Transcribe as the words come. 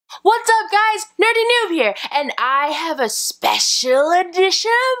What's up guys, Nerdy Noob here, and I have a special edition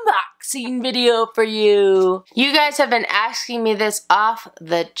unboxing video for you. You guys have been asking me this off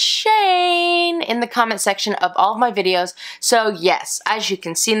the chain in the comment section of all of my videos, so yes, as you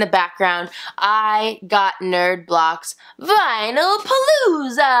can see in the background, I got Nerd Block's Vinyl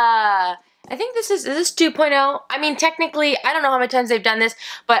Palooza. I think is this 2.0? I mean, technically, I don't know how many times they've done this,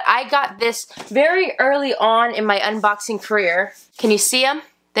 but I got this very early on in my unboxing career. Can you see them?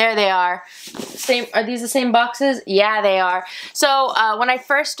 There they are. Are these the same boxes? Yeah, they are. So when I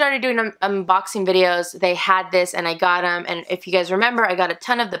first started doing unboxing videos, they had this and I got them. And if you guys remember, I got a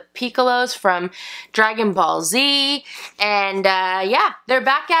ton of the Piccolos from Dragon Ball Z. And yeah, they're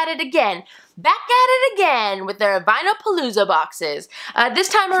back at it again. Back at it again with their Vinyl Palooza boxes. This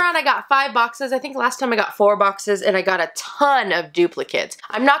time around I got 5 boxes. I think last time I got 4 boxes and I got a ton of duplicates.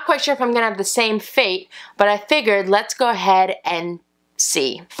 I'm not quite sure if I'm going to have the same fate, but I figured let's go ahead and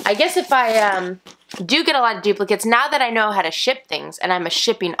see. I guess if I do get a lot of duplicates, now that I know how to ship things and I'm a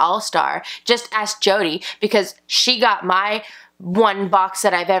shipping all-star, just ask Jody because she got my one box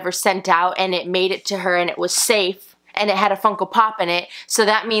that I've ever sent out and it made it to her and it was safe. And it had a Funko Pop in it, so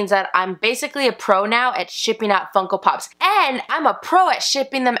that means that I'm basically a pro now at shipping out Funko Pops. And I'm a pro at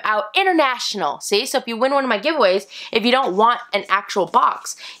shipping them out international, see? So if you win one of my giveaways, if you don't want an actual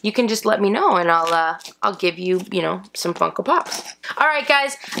box, you can just let me know and I'll give you, you know, some Funko Pops. Alright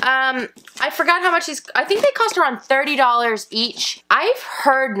guys, I forgot how much these, I think they cost around $30 each. I've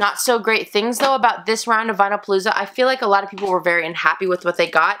heard not so great things though about this round of Vinyl Palooza. I feel like a lot of people were very unhappy with what they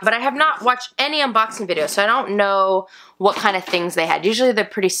got, but I have not watched any unboxing videos, so I don't know what kind of things they had. Usually they're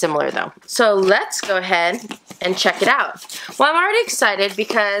pretty similar though. So let's go ahead and check it out. Well, I'm already excited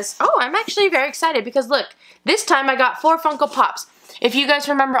because, I'm actually very excited because look, this time I got 4 Funko Pops. If you guys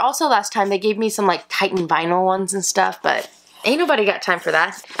remember also last time they gave me some like Titan vinyl ones and stuff, but ain't nobody got time for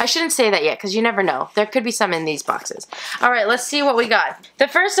that. I shouldn't say that yet because you never know. There could be some in these boxes. Alright, let's see what we got. The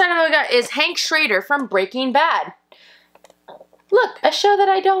first item we got is Hank Schrader from Breaking Bad. Look, a show that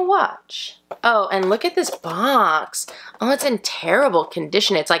I don't watch. Oh, and look at this box. Oh, it's in terrible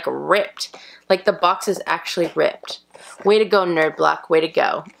condition. It's like ripped. Like the box is actually ripped. Way to go, Nerd Block. Way to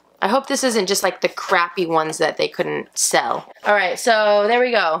go. I hope this isn't just like the crappy ones that they couldn't sell. Alright, so there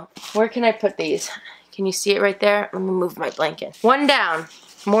we go. Where can I put these? Can you see it right there? Let me move my blanket. One down.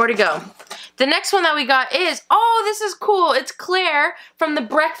 More to go. The next one that we got is, oh, this is cool. It's Claire from The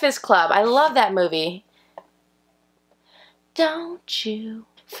Breakfast Club. I love that movie. Don't you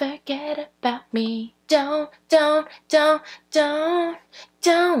forget about me. Don't you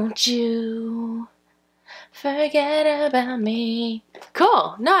forget about me.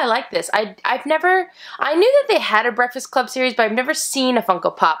 Cool. No, I like this. I knew that they had a Breakfast Club series, but I've never seen a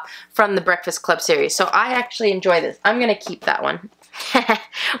Funko Pop from the Breakfast Club series, so I actually enjoy this. I'm gonna keep that one.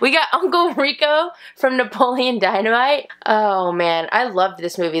 We got Uncle Rico from Napoleon Dynamite. Oh man, I loved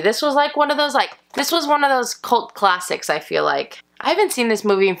this movie. This was like one of those cult classics, I feel like. I haven't seen this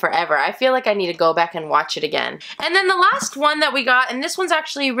movie in forever. I feel like I need to go back and watch it again. And then the last one that we got, and this one's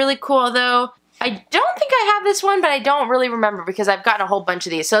actually really cool though. I don't think I have this one, but I don't really remember because I've gotten a whole bunch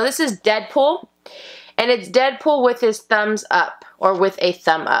of these. So this is Deadpool, and it's Deadpool with his thumbs up, or with a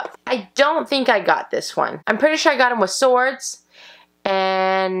thumb up. I don't think I got this one. I'm pretty sure I got him with swords.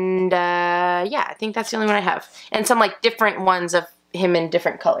 And yeah, I think that's the only one I have. And some like different ones of him in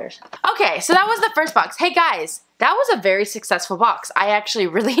different colors. Okay, so that was the first box. Hey guys, that was a very successful box. I actually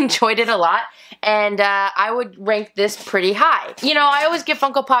really enjoyed it a lot, and I would rank this pretty high. You know, I always give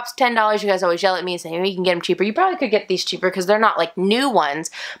Funko Pops $10. You guys always yell at me and say, hey, you can get them cheaper. You probably could get these cheaper because they're not like new ones,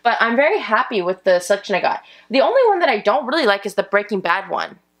 but I'm very happy with the selection I got. The only one that I don't really like is the Breaking Bad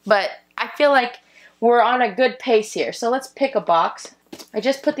one, but I feel like we're on a good pace here, so let's pick a box. I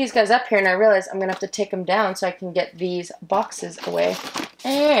just put these guys up here and I realized I'm gonna have to take them down so I can get these boxes away.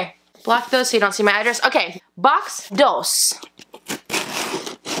 Block those so you don't see my address. Okay, box dos.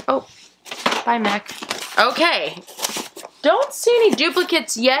 Oh, bye Mac. Okay, don't see any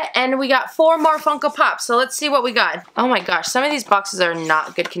duplicates yet, and we got 4 more Funko Pops, so let's see what we got. Oh my gosh, some of these boxes are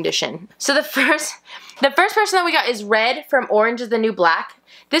not good condition. So the first person that we got is Red from Orange is the New Black.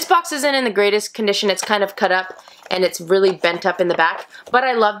 This box isn't in the greatest condition. It's kind of cut up and it's really bent up in the back. But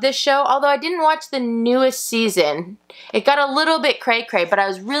I love this show, although I didn't watch the newest season. It got a little bit cray-cray, but I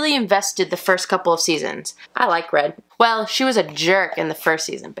was really invested the first couple of seasons. I like Red. Well, she was a jerk in the first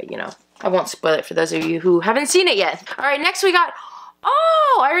season, but you know, I won't spoil it for those of you who haven't seen it yet. Alright, next we got,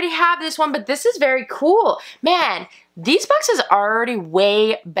 oh, I already have this one, but this is very cool. Man, these boxes are already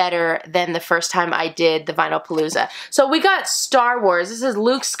way better than the first time I did the Vinyl Palooza. So we got Star Wars. This is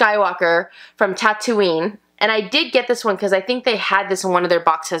Luke Skywalker from Tatooine. And I did get this one because I think they had this in one of their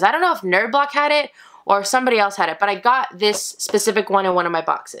boxes. I don't know if Nerd Block had it or somebody else had it, but I got this specific one in one of my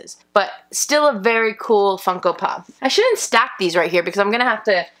boxes. But still a very cool Funko Pop. I shouldn't stack these right here because I'm going to have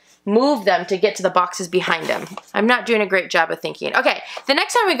to move them to get to the boxes behind them. I'm not doing a great job of thinking. Okay, the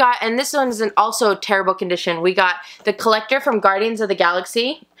next one we got, and this one's in also terrible condition, we got the Collector from Guardians of the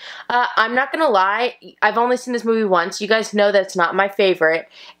Galaxy. I'm not gonna lie, I've only seen this movie once. You guys know that's not my favorite,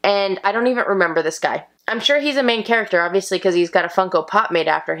 and I don't even remember this guy. I'm sure he's a main character, obviously, because he's got a Funko Pop made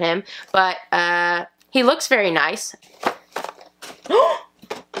after him, but he looks very nice. Oh,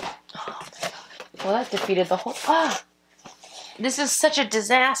 well, that defeated the whole... Ah! This is such a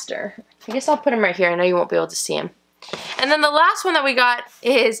disaster. I guess I'll put him right here. I know you won't be able to see him. And then the last one that we got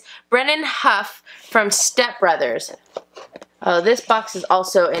is Brennan Huff from Step Brothers. Oh, this box is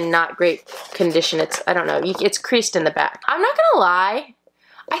also in not great condition. It's, I don't know, it's creased in the back. I'm not gonna lie,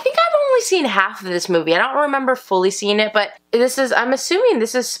 I think I've only seen half of this movie. I don't remember fully seeing it, but this is, I'm assuming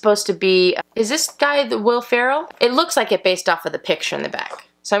this is supposed to be, is this guy the Will Ferrell? It looks like it based off of the picture in the back.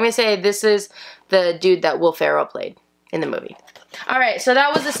 So I'm gonna say this is the dude that Will Ferrell played in the movie. Alright, so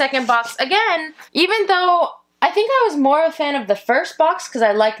that was the second box. Again, even though I think I was more a fan of the first box because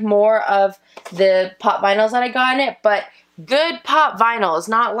I liked more of the pop vinyls that I got in it, but good pop vinyls,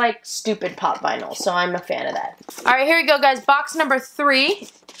 not like stupid pop vinyls, so I'm a fan of that. Alright, here we go, guys. Box number 3.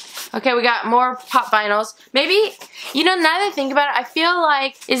 Okay, we got more pop vinyls. Maybe, you know, now that I think about it, I feel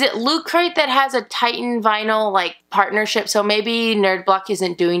like, is it Loot Crate that has a Titan vinyl, like, partnership? So maybe Nerd Block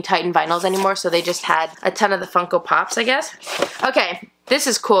isn't doing Titan vinyls anymore, so they just had a ton of the Funko Pops, I guess. Okay, this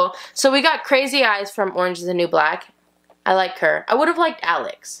is cool. So we got Crazy Eyes from Orange is the New Black. I like her. I would have liked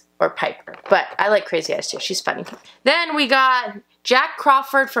Alex or Piper, but I like Crazy Eyes too. She's funny. Then we got Jack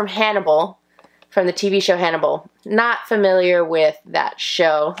Crawford from Hannibal, from the TV show Hannibal. Not familiar with that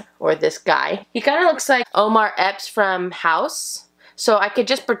show or this guy. He kind of looks like Omar Epps from House, so I could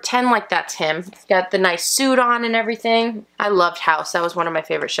just pretend like that's him. He's got the nice suit on and everything. I loved House. That was one of my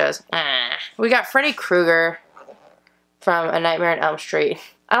favorite shows. We got Freddy Krueger from A Nightmare on Elm Street.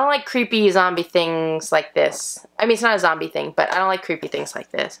 I don't like creepy zombie things like this. I mean, it's not a zombie thing, but I don't like creepy things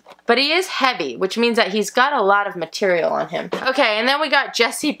like this. But he is heavy, which means that he's got a lot of material on him. Okay, and then we got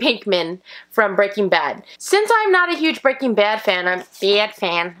Jesse Pinkman from Breaking Bad. Since I'm not a huge Breaking Bad fan, I'm thinking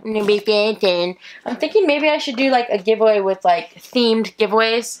maybe I should do like a giveaway with like themed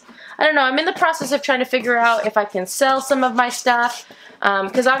giveaways. I don't know, I'm in the process of trying to figure out if I can sell some of my stuff.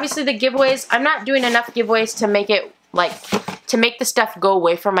 Because obviously the giveaways, I'm not doing enough giveaways to make it like, to make the stuff go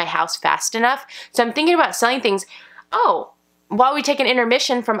away from my house fast enough. So I'm thinking about selling things. Oh, while we take an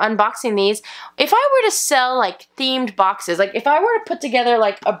intermission from unboxing these, if I were to sell like themed boxes, like if I were to put together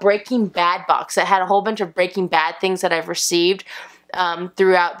like a Breaking Bad box that had a whole bunch of Breaking Bad things that I've received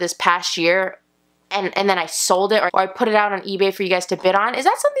throughout this past year, and then I sold it or I put it out on eBay for you guys to bid on, is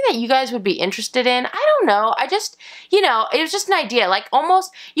that something that you guys would be interested in? I don't know. I just, you know, it was just an idea. Like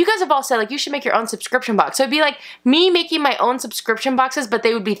almost, you guys have all said like you should make your own subscription box. So it'd be like me making my own subscription boxes, but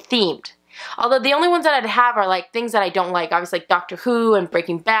they would be themed. Although the only ones that I'd have are like things that I don't like, obviously like Doctor Who and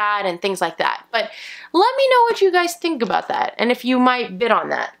Breaking Bad and things like that. But let me know what you guys think about that and if you might bid on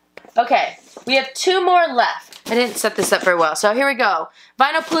that. Okay, we have 2 more left. I didn't set this up very well, so here we go.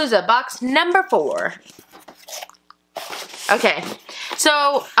 Vinyl Palooza, box number 4. Okay,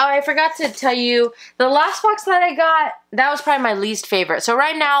 so I forgot to tell you, the last box that I got, that was probably my least favorite. So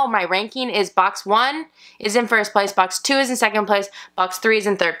right now, my ranking is box 1 is in first place, box 2 is in second place, box 3 is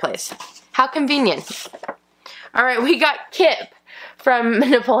in third place. How convenient. Alright, we got Kip from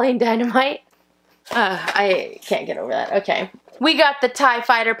Napoleon Dynamite. I can't get over that. Okay. We got the TIE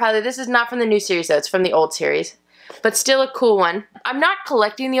Fighter pilot. This is not from the new series though, it's from the old series. But still a cool one. I'm not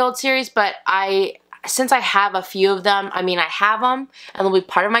collecting the old series, but since I have a few of them, I mean I have them, and they'll be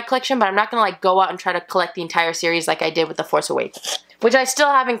part of my collection, but I'm not gonna like go out and try to collect the entire series like I did with The Force Awakens. Which I still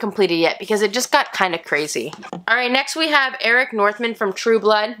haven't completed yet because it just got kind of crazy. Alright, next we have Eric Northman from True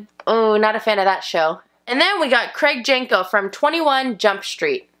Blood. Oh, not a fan of that show. And then we got Craig Janko from 21 Jump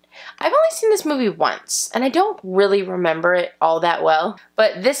Street. I've only seen this movie once, and I don't really remember it all that well.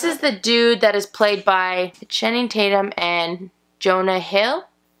 But this is the dude that is played by Channing Tatum and Jonah Hill.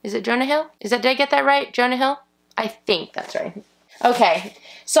 Is it Jonah Hill? Did I get that right? Jonah Hill? I think that's right. Okay,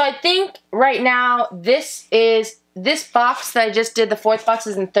 so I think right now this box that I just did, the 4th box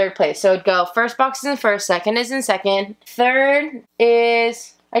is in 3rd place. So it'd go, first box is in first, second is in second, third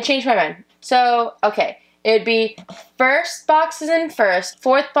is, I changed my mind. So, okay. It would be first box is in first,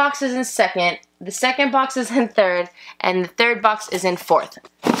 4th box is in second, the 2nd box is in 3rd, and the 3rd box is in 4th.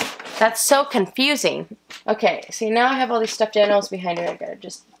 That's so confusing. Okay, see now I have all these stuffed animals behind here. I gotta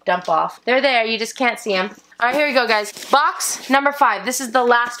just dump off. They're there, you just can't see them. All right, here we go, guys. Box number 5. This is the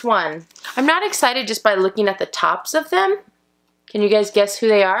last one. I'm not excited just by looking at the tops of them. Can you guys guess who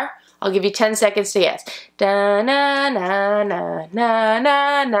they are? I'll give you 10 seconds to guess. Da na na na na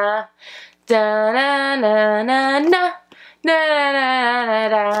na na. Da na na na na. Na na na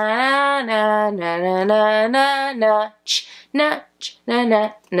na na na na na na na ch na ch na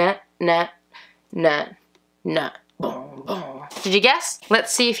na na na na na. Boom, boom. Did you guess?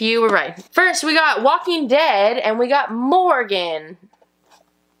 Let's see if you were right. First, we got Walking Dead, and we got Morgan.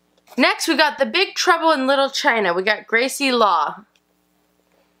 Next, we got The Big Trouble in Little China. We got Gracie Law.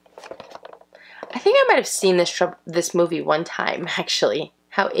 I think I might have seen this movie one time, actually.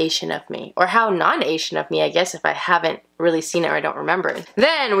 How Asian of me. Or how non-Asian of me, I guess, if I haven't really seen it or I don't remember it.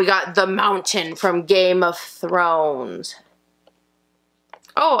 Then we got The Mountain from Game of Thrones.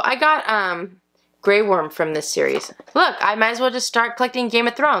 Oh, I got, Grey Worm from this series. Look, I might as well just start collecting Game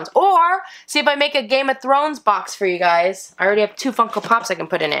of Thrones. Or, see if I make a Game of Thrones box for you guys. I already have 2 Funko Pops I can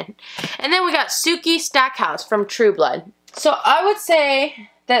put in it. And then we got Suki Stackhouse from True Blood. So I would say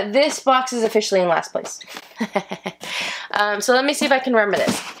that this box is officially in last place. So let me see if I can remember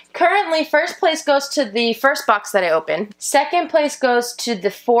this. Currently, first place goes to the first box that I opened. Second place goes to the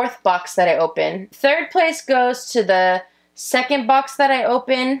 4th box that I opened. Third place goes to the second box that I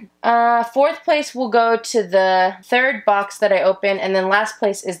open. 4th place will go to the 3rd box that I open, and then last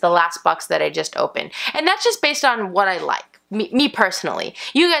place is the last box that I just opened. And that's just based on what I like. Me personally.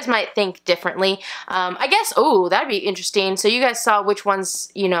 You guys might think differently. I guess, oh, that'd be interesting. So you guys saw which ones,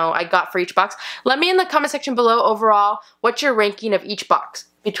 you know, I got for each box. Let me in the comment section below overall, what's your ranking of each box?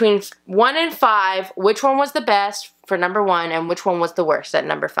 Between 1 and 5, which one was the best for number 1 and which one was the worst at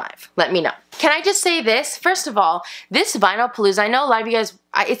number 5? Let me know. Can I just say this? First of all, this Vinyl Palooza, I know a lot of you guys,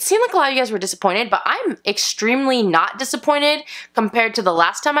 it seemed like a lot of you guys were disappointed, but I'm extremely not disappointed compared to the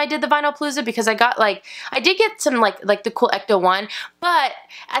last time I did the Vinyl Palooza, because I got like, I did get some like the cool Ecto 1, but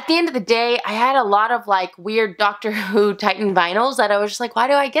at the end of the day, I had a lot of like weird Doctor Who Titan vinyls that I was just like, why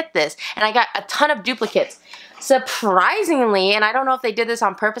do I get this? And I got a ton of duplicates. Surprisingly, and I don't know if they did this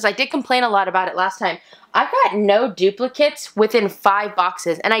on purpose, I did complain a lot about it last time, I got no duplicates within 5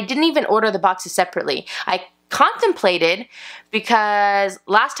 boxes, and I didn't even order the boxes separately. I contemplated, because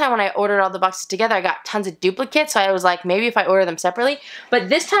last time when I ordered all the boxes together, I got tons of duplicates, so I was like, maybe if I order them separately. But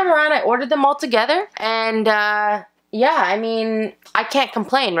this time around, I ordered them all together, and yeah, I mean, I can't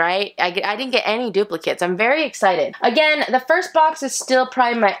complain, right? I didn't get any duplicates. I'm very excited. Again, the first box is still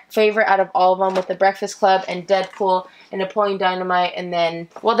probably my favorite out of all of them, with the Breakfast Club and Deadpool and Napoleon Dynamite, and then,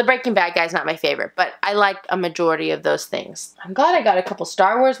 well, the Breaking Bad guy's not my favorite, but I like a majority of those things. I'm glad I got a couple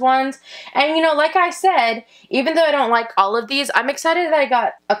Star Wars ones, and you know, like I said, even though I don't like all of these, I'm excited that I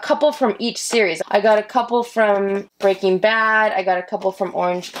got a couple from each series. I got a couple from Breaking Bad, I got a couple from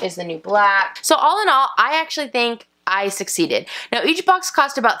Orange is the New Black. So all in all, I actually think I succeeded. Now, each box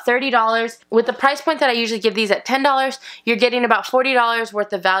cost about $30. With the price point that I usually give these at $10, you're getting about $40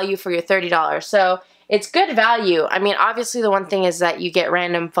 worth of value for your $30. So it's good value. I mean, obviously the one thing is that you get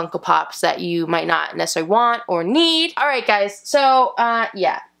random Funko Pops that you might not necessarily want or need. Alright guys, so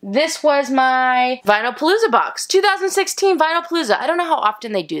yeah. This was my Vinyl Palooza box. 2016 Vinyl Palooza. I don't know how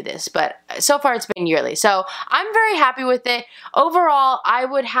often they do this, but so far it's been yearly. So I'm very happy with it. Overall, I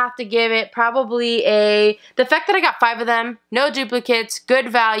would have to give it probably the fact that I got 5 of them, no duplicates,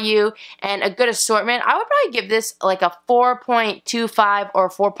 good value, and a good assortment, I would probably give this like a 4.25 or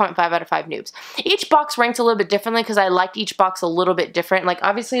 4.5 out of 5 noobs. Each box ranks a little bit differently because I liked each box a little bit different. Like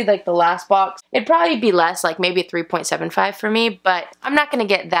obviously like the last box, it'd probably be less, like maybe a 3.75 for me, but I'm not going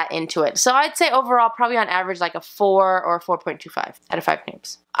to get that into it. So I'd say overall probably on average like a 4 or 4.25 out of 5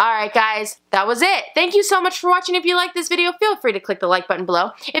 noobs. Alright guys, that was it. Thank you so much for watching. If you liked this video, feel free to click the like button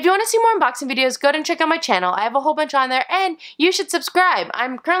below. If you want to see more unboxing videos, go ahead and check out my channel. I have a whole bunch on there, and you should subscribe.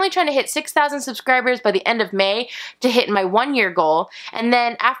 I'm currently trying to hit 6,000 subscribers by the end of May to hit my 1-year goal, and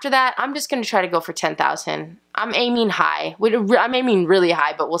then after that, I'm just going to try to go for 10,000. I'm aiming high. I'm aiming really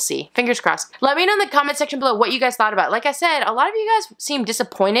high, but we'll see. Fingers crossed. Let me know in the comment section below what you guys thought about it. Like I said, a lot of you guys seem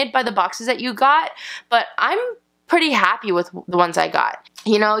disappointed by the boxes that you got, but I'm pretty happy with the ones I got.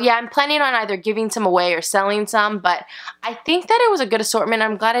 You know, yeah, I'm planning on either giving some away or selling some, but I think that it was a good assortment.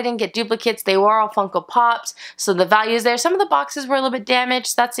 I'm glad I didn't get duplicates. They were all Funko Pops, so the value is there. Some of the boxes were a little bit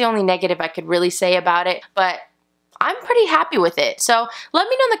damaged. That's the only negative I could really say about it, but I'm pretty happy with it. So let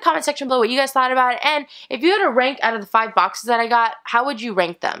me know in the comment section below what you guys thought about it, and if you had to rank out of the 5 boxes that I got, how would you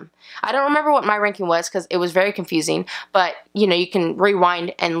rank them? I don't remember what my ranking was because it was very confusing, but you know, you can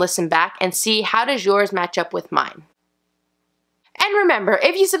rewind and listen back and see how does yours match up with mine. And remember,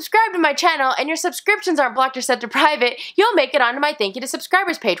 if you subscribe to my channel and your subscriptions aren't blocked or set to private, you'll make it onto my thank you to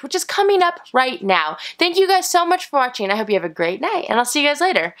subscribers page, which is coming up right now. Thank you guys so much for watching. I hope you have a great night, and I'll see you guys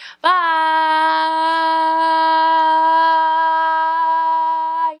later. Bye!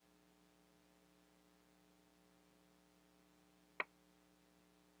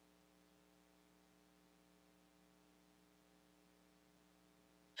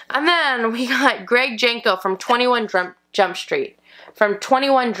 And then we got Greg Janko from 21 Jump Street. From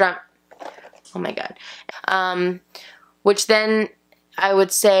 21 Jump... Oh my god. Which then I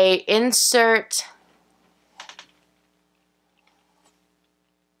would say insert...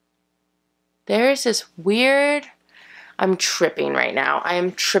 There's this weird... I'm tripping right now. I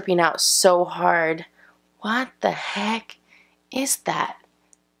am tripping out so hard. What the heck is that?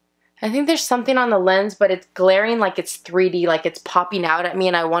 I think there's something on the lens, but it's glaring like it's 3D, like it's popping out at me,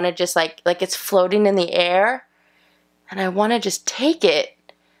 and I want to just like it's floating in the air, and I want to just take it,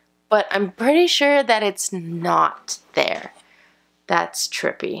 but I'm pretty sure that it's not there. That's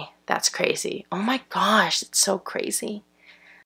trippy. That's crazy. Oh my gosh, it's so crazy.